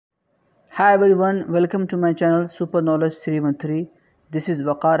Hi everyone, welcome to my channel Super Knowledge 313. This is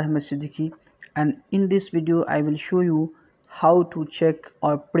Waqar Ahmed Siddiqui, and in this video I will show you how to check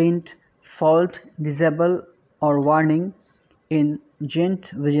or print fault, disable or warning in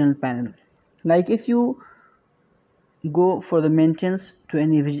Gent Vigilonpanel. Like if you go for the maintenance to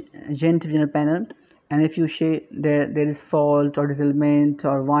any Gent Vigilonpanel, and if you say there is fault or disablement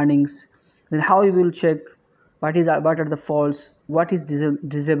or warnings, then how you will check what are the faults, what is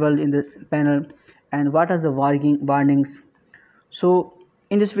disabled in this panel, and what are the warnings. So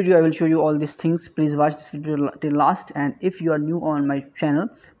in this video I will show you all these things. Please watch this video till last, and if you are new on my channel,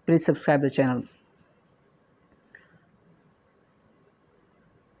 please subscribe the channel.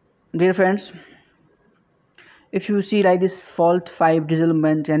 Dear friends, if you see like this fault 5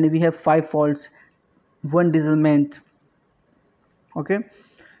 disablement, and we have 5 faults, 1 disablement, okay,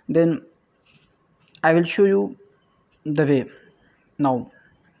 then I will show you the way. Now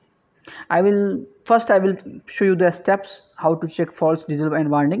I will show you the steps how to check faults, disable and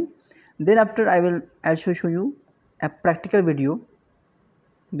warning. Then after I will also show you a practical video,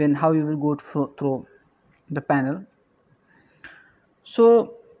 then how you will go through the panel.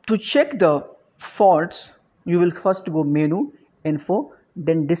 So to check the faults, you will first go menu, info,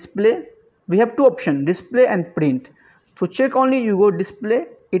 then display. We have two options, display and print. To check only you go display,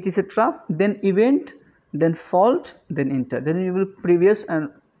 etc., then event, then fault, then enter. Then you will previous and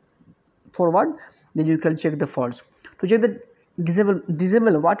forward, then you can check the faults. To check the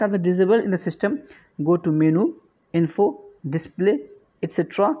disable, what are the disable in the system, go to menu, info, display,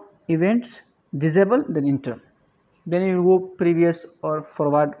 etc., events, disable, then enter. Then you go previous or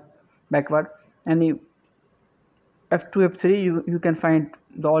forward, backward, and F2 F3 you can find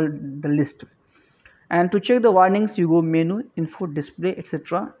all the list. And to check the warnings, you go menu, info, display,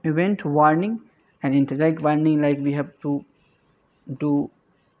 etc., event, warning, and enter. Like warning, like we have to do.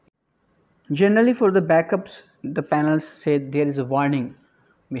 Generally for the backups, the panels say there is a warning,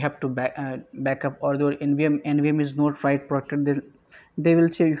 we have to back up, or the NVM is not right protected, they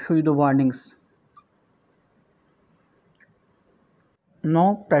will show you the warnings.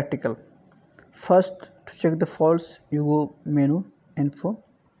 Now practical. First, to check the faults, you go menu, info,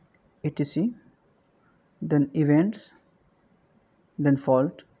 etc., then events, then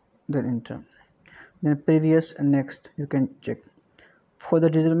fault, then enter. Then previous and next you can check. For the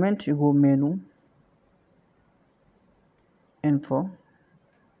disablement, you go menu, info,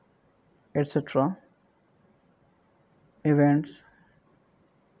 etc., events,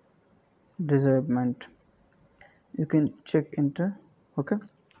 disablement, you can check enter. Okay,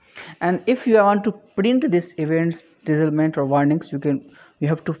 and if you want to print this events, disablement or warnings, you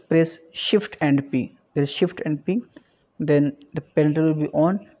have to press shift and P. There is shift and P, then the printer will be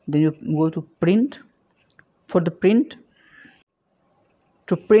on, then you go to print. For the print,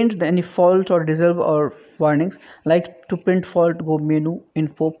 to print any fault or disable or warnings, like to print fault, go menu,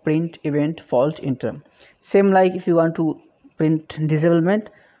 info, print, event, fault, enter. Same like if you want to print disablement,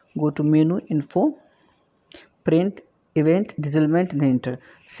 go to menu, info, print, event, disablement, then enter.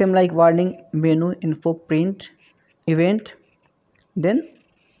 Same like warning, menu, info, print, event, then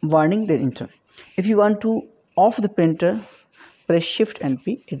warning, then enter. If you want to off the printer, press shift and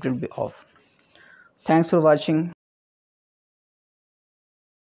P, it will be off. Thanks for watching.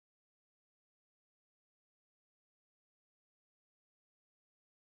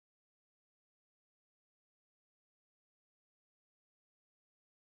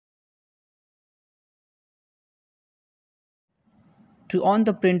 To on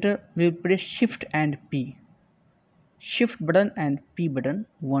the printer, we will press shift and P. Shift button and P button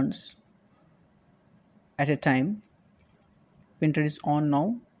once at a time. Printer is on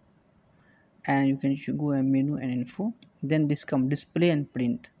now, and you can go a menu and info, then this come display and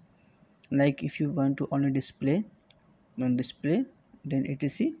print. Like if you want to only display, then display, then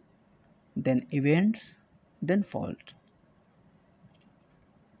etc., then events, then fault,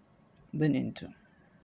 then enter.